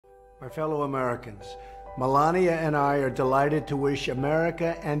My fellow Americans, Melania and I are delighted to wish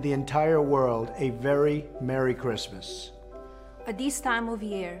America and the entire world a very Merry Christmas. At this time of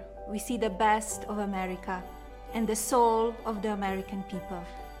year, we see the best of America and the soul of the American people.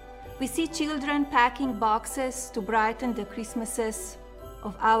 We see children packing boxes to brighten the Christmases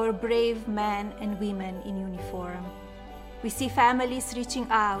of our brave men and women in uniform. We see families reaching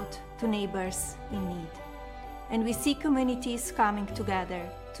out to neighbors in need. And we see communities coming together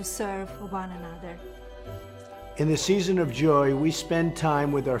to serve one another. In the season of joy, we spend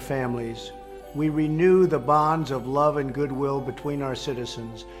time with our families. We renew the bonds of love and goodwill between our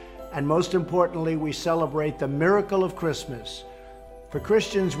citizens. And most importantly, we celebrate the miracle of Christmas. For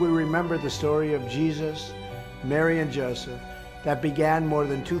Christians, we remember the story of Jesus, Mary, and Joseph that began more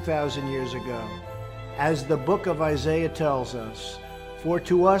than 2,000 years ago. As the book of Isaiah tells us, "For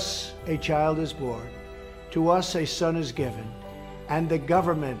to us a child is born, to us a son is given, and the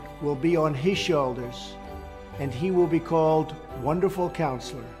government will be on his shoulders, and he will be called Wonderful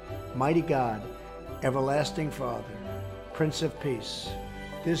Counselor, Mighty God, Everlasting Father, Prince of Peace."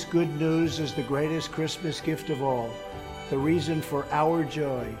 This good news is the greatest Christmas gift of all, the reason for our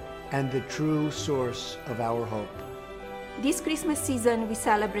joy and the true source of our hope. This Christmas season, we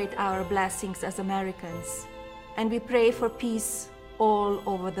celebrate our blessings as Americans, and we pray for peace all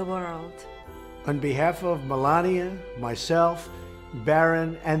over the world. On behalf of Melania, myself,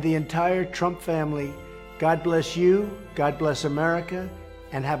 Barron, and the entire Trump family, God bless you, God bless America,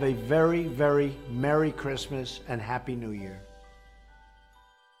 and have a very, very Merry Christmas and Happy New Year.